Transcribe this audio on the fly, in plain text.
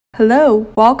Hello,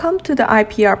 welcome to the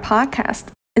IPR podcast.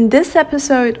 In this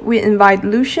episode, we invite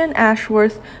Lucian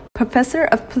Ashworth, Professor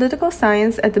of Political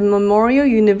Science at the Memorial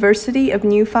University of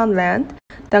Newfoundland,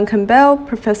 Duncan Bell,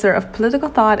 Professor of Political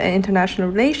Thought and International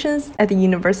Relations at the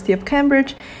University of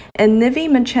Cambridge, and Nivi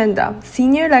Manchanda,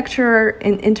 Senior Lecturer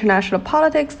in International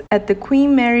Politics at the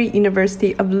Queen Mary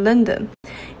University of London.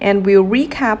 And we'll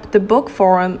recap the book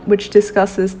forum, which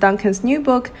discusses Duncan's new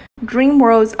book,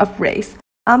 Dreamworlds of Race,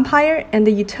 Empire and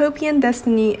the Utopian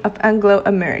Destiny of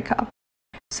Anglo-America.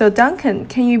 So Duncan,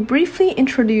 can you briefly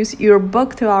introduce your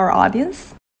book to our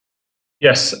audience?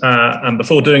 Yes, and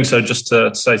before doing so, just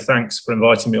to say thanks for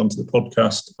inviting me onto the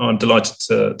podcast. I'm delighted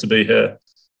to be here,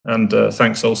 and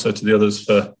thanks also to the others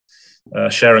for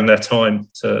sharing their time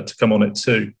to come on it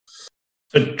too.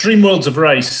 So Dreamworlds of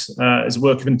Race is a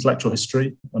work of intellectual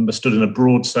history, understood in a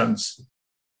broad sense.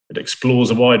 It explores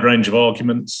a wide range of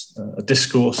arguments, a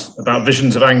discourse about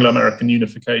visions of Anglo-American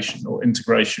unification or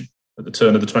integration at the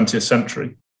turn of the 20th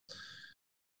century.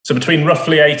 So between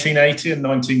roughly 1880 and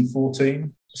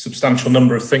 1914, a substantial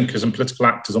number of thinkers and political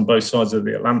actors on both sides of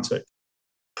the Atlantic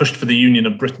pushed for the union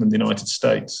of Britain and the United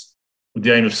States with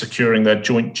the aim of securing their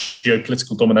joint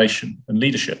geopolitical domination and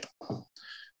leadership. And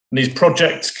these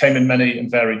projects came in many and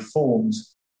varied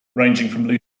forms, ranging from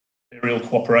loose imperial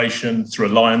cooperation through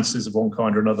alliances of one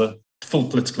kind or another, to full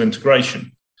political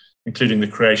integration, including the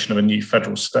creation of a new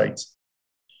federal state.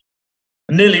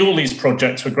 And nearly all these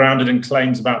projects were grounded in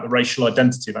claims about the racial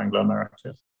identity of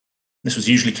Anglo-America. This was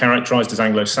usually characterised as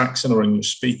Anglo-Saxon or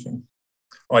English-speaking.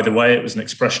 Either way, it was an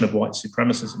expression of white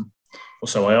supremacism, or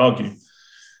so I argue.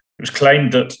 It was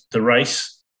claimed that the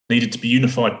race needed to be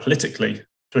unified politically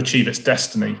to achieve its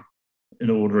destiny in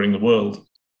ordering the world.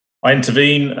 I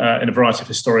intervene in a variety of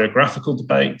historiographical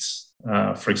debates,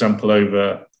 for example, over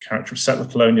the character of settler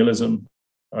colonialism,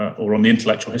 or on the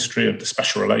intellectual history of the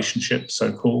special relationship,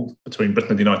 so-called, between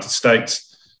Britain and the United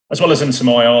States, as well as in some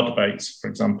IR debates, for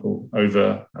example,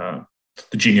 over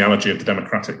the genealogy of the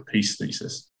democratic peace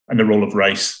thesis and the role of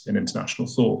race in international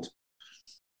thought.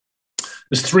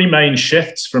 There's three main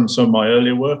shifts from some of my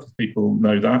earlier work, if people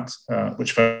know that,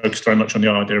 which focused very much on the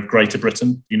idea of Greater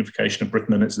Britain, unification of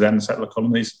Britain and its then settler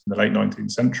colonies in the late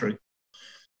 19th century.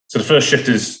 So the first shift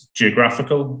is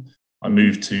geographical. I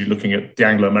moved to looking at the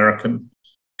Anglo-American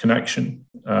connection.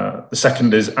 The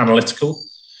second is analytical.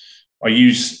 I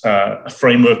use a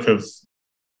framework of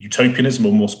utopianism,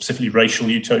 or more specifically racial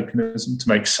utopianism, to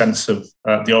make sense of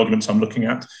the arguments I'm looking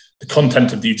at. The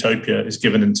content of the utopia is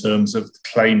given in terms of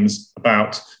claims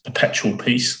about perpetual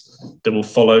peace that will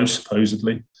follow,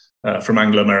 supposedly, from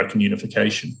Anglo-American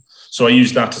unification. So I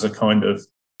use that as a kind of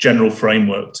general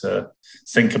framework to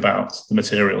think about the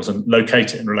materials and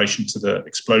locate it in relation to the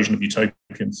explosion of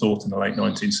utopian thought in the late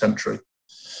 19th century.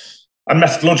 And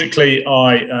methodologically,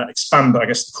 I expand, I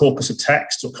guess, the corpus of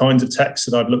text or kinds of text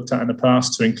that I've looked at in the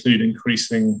past to include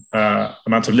increasing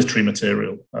amount of literary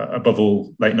material, above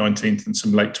all late 19th and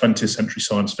some late 20th century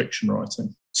science fiction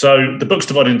writing. So the book's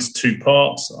divided into two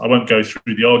parts. I won't go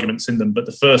through the arguments in them, but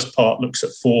the first part looks at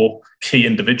four key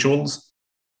individuals: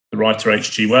 the writer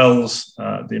H.G. Wells,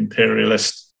 the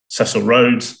imperialist Cecil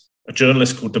Rhodes, a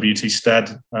journalist called W.T. Stead,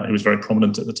 who was very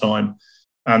prominent at the time,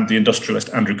 and the industrialist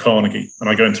Andrew Carnegie. And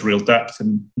I go into real depth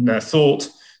in their thought.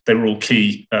 They were all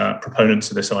key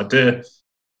proponents of this idea.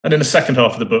 And in the second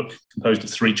half of the book, composed of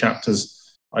three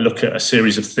chapters, I look at a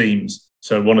series of themes.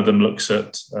 So one of them looks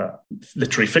at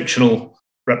literary fictional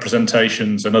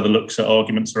representations, another looks at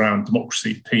arguments around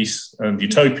democracy, peace, and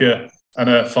utopia, and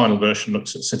a final version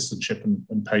looks at citizenship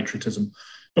and patriotism.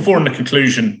 Before, in the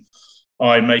conclusion,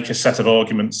 I make a set of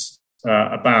arguments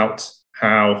about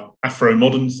how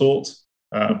Afro-modern thought,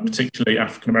 particularly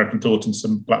African-American thought and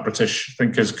some Black British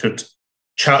thinkers could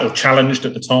challenged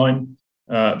at the time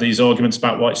these arguments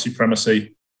about white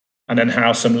supremacy, and then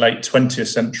how some late 20th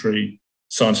century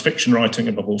science fiction writing,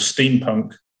 above all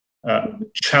steampunk,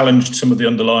 challenged some of the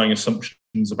underlying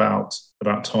assumptions about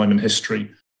time and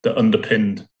history that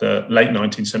underpinned the late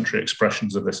 19th century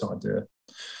expressions of this idea.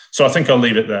 So I think I'll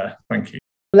leave it there. Thank you.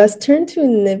 Let's turn to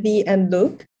Nivi and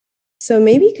Luke. So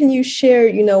maybe can you share,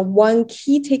 one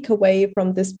key takeaway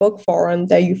from this book forum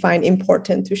that you find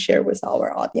important to share with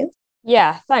our audience?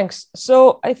 Yeah, thanks.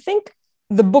 So I think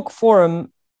the book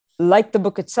forum, like the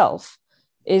book itself,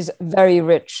 is very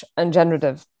rich and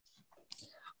generative.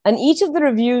 And each of the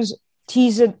reviews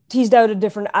teased out a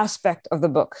different aspect of the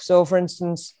book. So for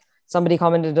instance, somebody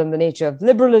commented on the nature of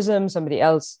liberalism, somebody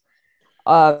else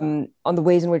on the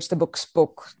ways in which the book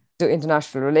spoke to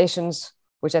international relations,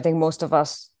 which I think most of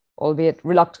us, albeit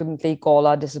reluctantly, call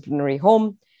our disciplinary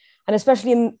home, and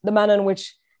especially in the manner in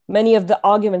which many of the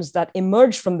arguments that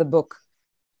emerged from the book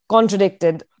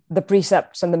contradicted the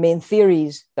precepts and the main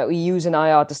theories that we use in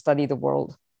IR to study the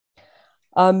world.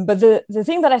 But the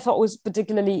thing that I thought was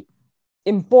particularly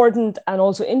important and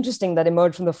also interesting that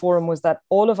emerged from the forum was that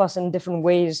all of us in different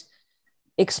ways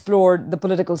explored the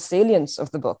political salience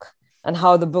of the book and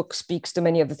how the book speaks to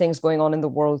many of the things going on in the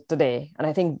world today. And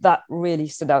I think that really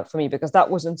stood out for me because that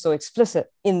wasn't so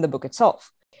explicit in the book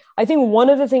itself. I think one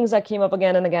of the things that came up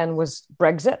again and again was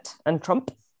Brexit and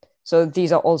Trump. So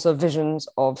these are also visions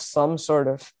of some sort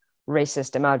of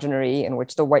racist imaginary in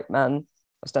which the white man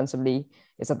ostensibly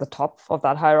is at the top of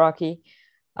that hierarchy.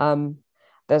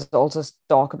 There's also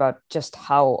talk about just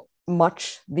how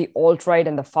much the alt-right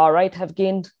and the far-right have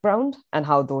gained ground and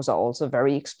how those are also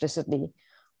very explicitly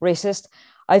racist.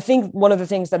 I think one of the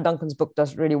things that Duncan's book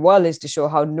does really well is to show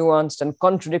how nuanced and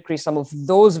contradictory some of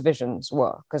those visions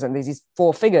were, because there's these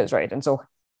four figures, right? And so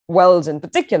Wells in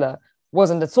particular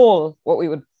wasn't at all what we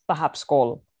would perhaps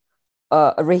call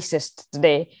a racist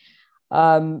today.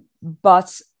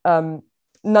 But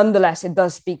nonetheless, it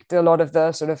does speak to a lot of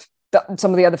the sort of,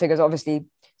 some of the other figures obviously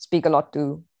speak a lot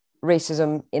to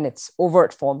racism in its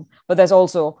overt form, but there's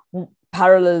also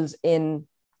parallels in,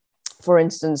 for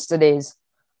instance, today's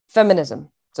feminism.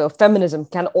 So feminism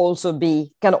can also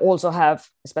have,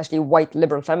 especially white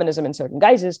liberal feminism in certain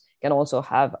guises, can also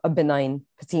have a benign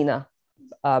patina,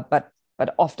 but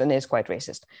often is quite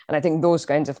racist. And I think those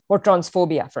kinds of, or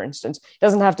transphobia, for instance,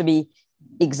 doesn't have to be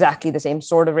exactly the same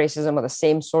sort of racism or the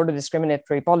same sort of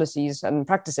discriminatory policies and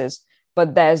practices,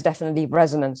 but there's definitely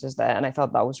resonances there. And I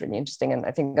thought that was really interesting. And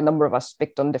I think a number of us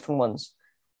picked on different ones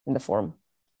in the forum.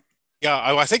 Yeah,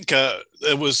 I think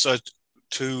there was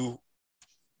two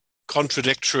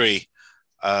contradictory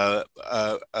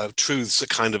truths that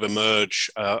kind of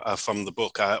emerge from the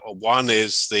book. One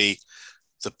is the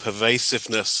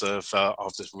pervasiveness of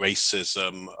this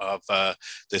racism, of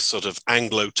this sort of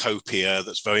Anglotopia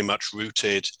that's very much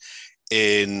rooted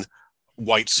in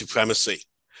white supremacy.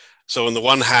 So on the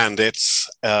one hand, it's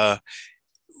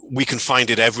we can find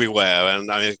it everywhere,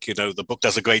 and I think the book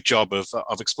does a great job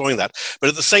of exploring that. But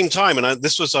at the same time, and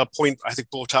this was a point I think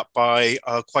brought up by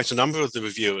quite a number of the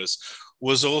reviewers,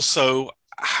 was also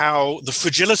how the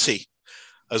fragility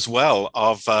as well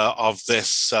of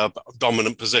this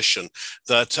dominant position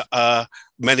that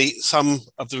some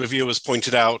of the reviewers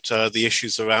pointed out the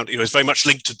issues around, it's very much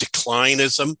linked to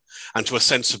declinism and to a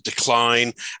sense of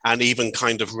decline and even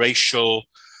kind of racial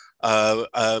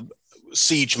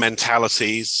siege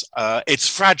mentalities. It's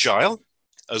fragile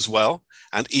as well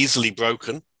and easily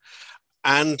broken.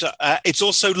 And it's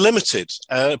also limited,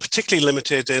 particularly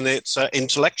limited in its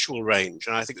intellectual range.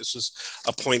 And I think this was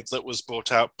a point that was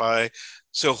brought out by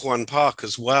Sir Juan Park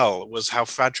as well, was how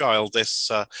fragile this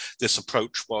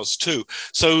approach was too.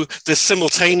 So this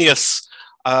simultaneous,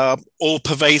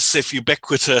 all-pervasive,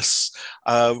 ubiquitous,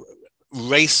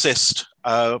 racist,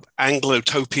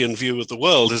 Anglotopian view of the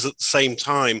world is at the same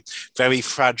time very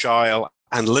fragile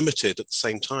and limited at the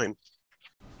same time.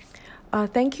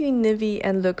 Thank you, Nivi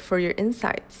and Luke, for your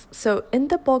insights. So in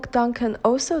the book, Duncan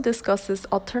also discusses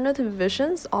alternative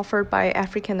visions offered by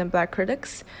African and Black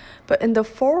critics. But in the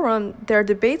forum, there are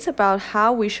debates about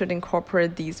how we should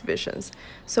incorporate these visions.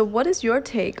 So what is your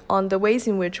take on the ways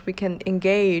in which we can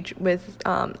engage with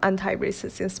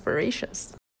anti-racist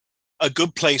inspirations? A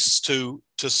good place to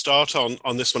start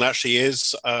on this one actually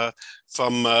is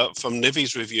from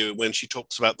Nivi's review when she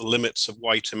talks about the limits of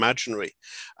white imaginary.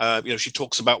 She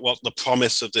talks about what the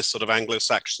promise of this sort of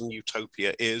Anglo-Saxon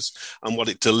utopia is and what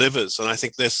it delivers. And I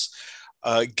think this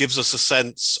gives us a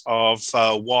sense of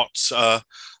what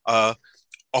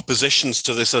oppositions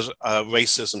to this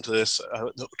racism,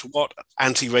 to what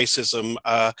anti-racism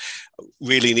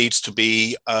really needs to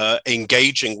be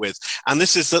engaging with. And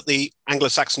this is that the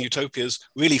Anglo-Saxon utopias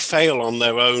really fail on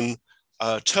their own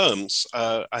terms.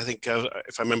 I think,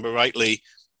 if I remember rightly,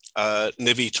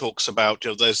 Nivi talks about,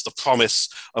 there's the promise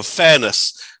of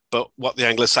fairness, but what the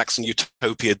Anglo-Saxon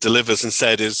utopia delivers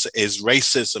instead is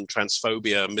racism,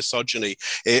 transphobia, misogyny.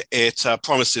 It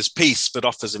promises peace, but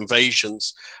offers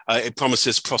invasions. It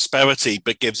promises prosperity,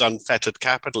 but gives unfettered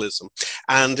capitalism.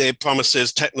 And it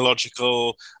promises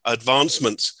technological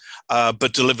advancement,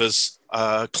 but delivers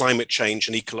climate change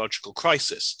and ecological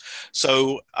crisis.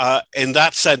 So in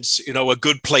that sense, a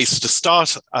good place to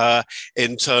start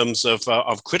in terms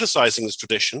of criticizing this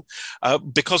tradition,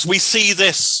 because we see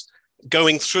this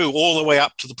going through all the way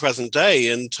up to the present day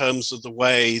in terms of the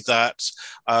way that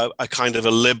a kind of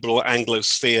a liberal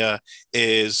Anglosphere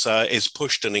is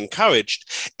pushed and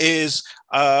encouraged, is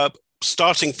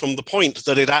starting from the point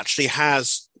that it actually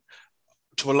has,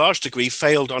 to a large degree,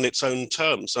 failed on its own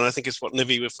terms. And I think it's what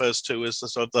Nivi refers to as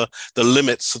the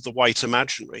limits of the white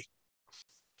imaginary.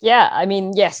 Yeah, I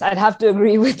mean, yes, I'd have to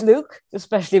agree with Luke,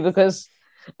 especially because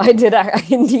I did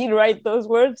indeed write those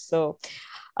words. So,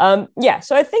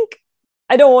 so I think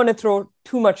I don't want to throw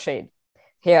too much shade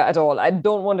here at all. I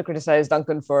don't want to criticize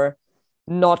Duncan for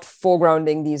not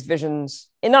foregrounding these visions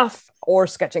enough or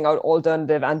sketching out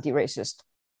alternative anti-racist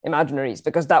imaginaries,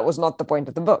 because that was not the point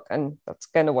of the book, and that's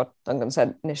kind of what Duncan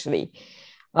said initially.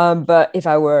 But if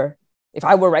I were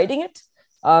writing it,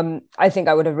 I think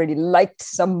I would have really liked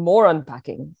some more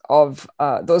unpacking of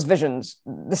those visions,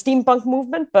 the steampunk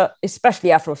movement, but especially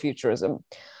Afrofuturism,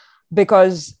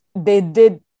 because they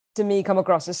did, to me, come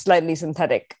across as slightly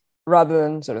synthetic rather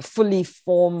than sort of fully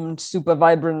formed, super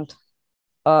vibrant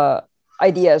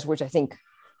ideas, which I think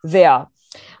they are.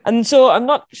 And so I'm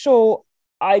not sure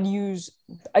I'd use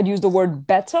the word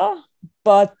better,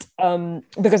 but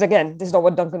because again, this is not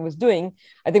what Duncan was doing.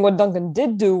 I think what Duncan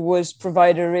did do was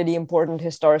provide a really important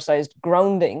historicized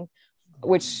grounding,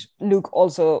 which Luke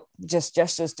also just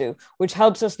gestures to, which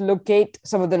helps us locate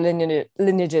some of the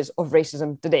lineages of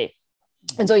racism today.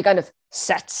 And so he kind of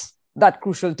sets that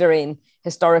crucial terrain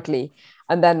historically.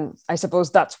 And then I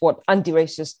suppose that's what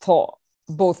anti-racist thought,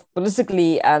 both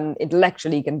politically and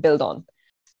intellectually, can build on.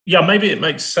 Yeah, maybe it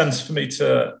makes sense for me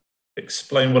to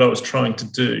explain what I was trying to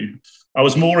do. I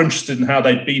was more interested in how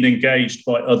they'd been engaged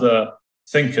by other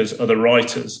thinkers, other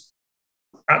writers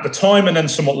at the time and then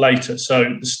somewhat later. So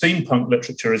the steampunk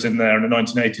literature is in there in the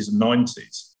 1980s and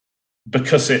 90s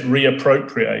because it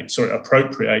appropriates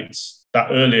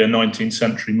that earlier 19th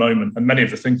century moment. And many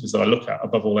of the thinkers that I look at,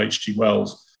 above all H.G.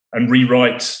 Wells, and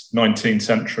rewrites 19th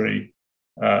century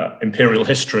imperial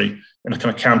history in a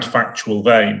kind of counterfactual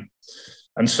vein.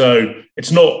 And so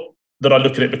it's not that I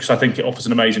look at it because I think it offers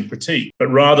an amazing critique, but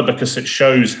rather because it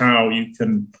shows how you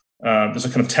can, there's a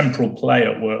kind of temporal play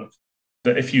at work,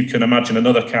 that if you can imagine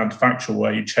another counterfactual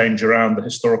where you change around the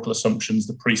historical assumptions,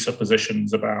 the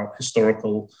presuppositions about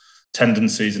historical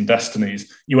tendencies and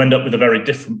destinies, you end up with a very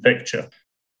different picture.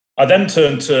 I then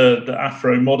turned to the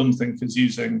Afro-modern thinkers,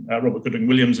 using Robert Goodwin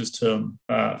Williams's term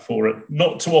for it,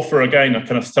 not to offer, again, a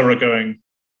kind of thoroughgoing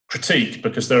critique,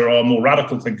 because there are more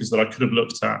radical thinkers that I could have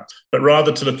looked at, but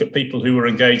rather to look at people who were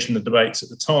engaged in the debates at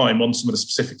the time on some of the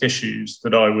specific issues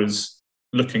that I was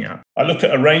looking at. I look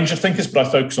at a range of thinkers, but I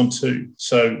focus on two.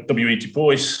 So W.E. Du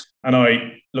Bois, and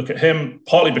I look at him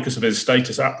partly because of his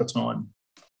status at the time,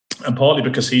 and partly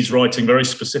because he's writing very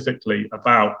specifically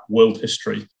about world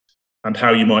history and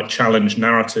how you might challenge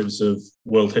narratives of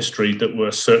world history that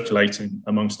were circulating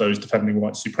amongst those defending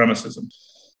white supremacism.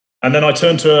 And then I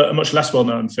turned to a much less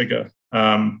well-known figure,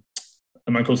 a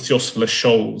man called Theophilus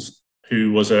Scholes,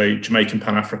 who was a Jamaican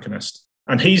Pan-Africanist.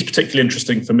 And he's particularly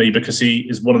interesting for me because he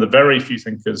is one of the very few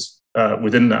thinkers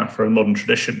within the Afro-modern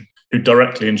tradition who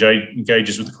directly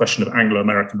engages with the question of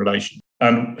Anglo-American relations.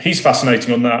 And he's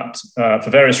fascinating on that for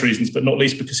various reasons, but not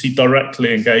least because he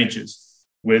directly engages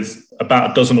with about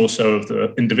a dozen or so of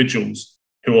the individuals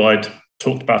who I'd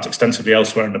talked about extensively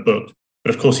elsewhere in the book.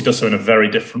 But of course, he does so in a very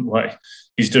different way.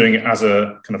 He's doing it as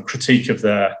a kind of critique of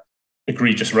their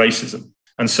egregious racism.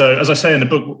 And so, as I say in the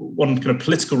book, one kind of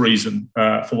political reason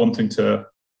for wanting to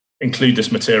include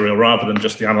this material rather than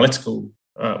just the analytical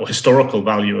or historical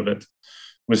value of it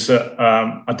was that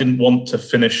I didn't want to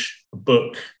finish a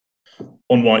book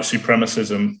on white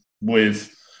supremacism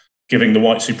with giving the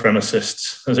white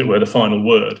supremacists, as it were, the final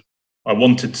word. I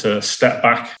wanted to step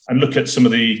back and look at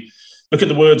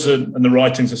the words and the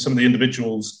writings of some of the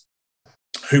individuals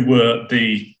who were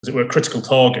the, as it were, critical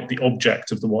target, the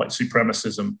object of the white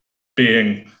supremacism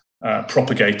being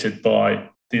propagated by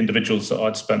the individuals that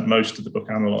I'd spent most of the book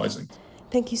analysing.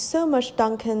 Thank you so much,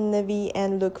 Duncan, Navi,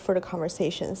 and Luke, for the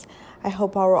conversations. I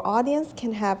hope our audience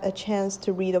can have a chance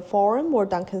to read the forum or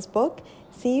Duncan's book.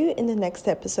 See you in the next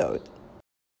episode.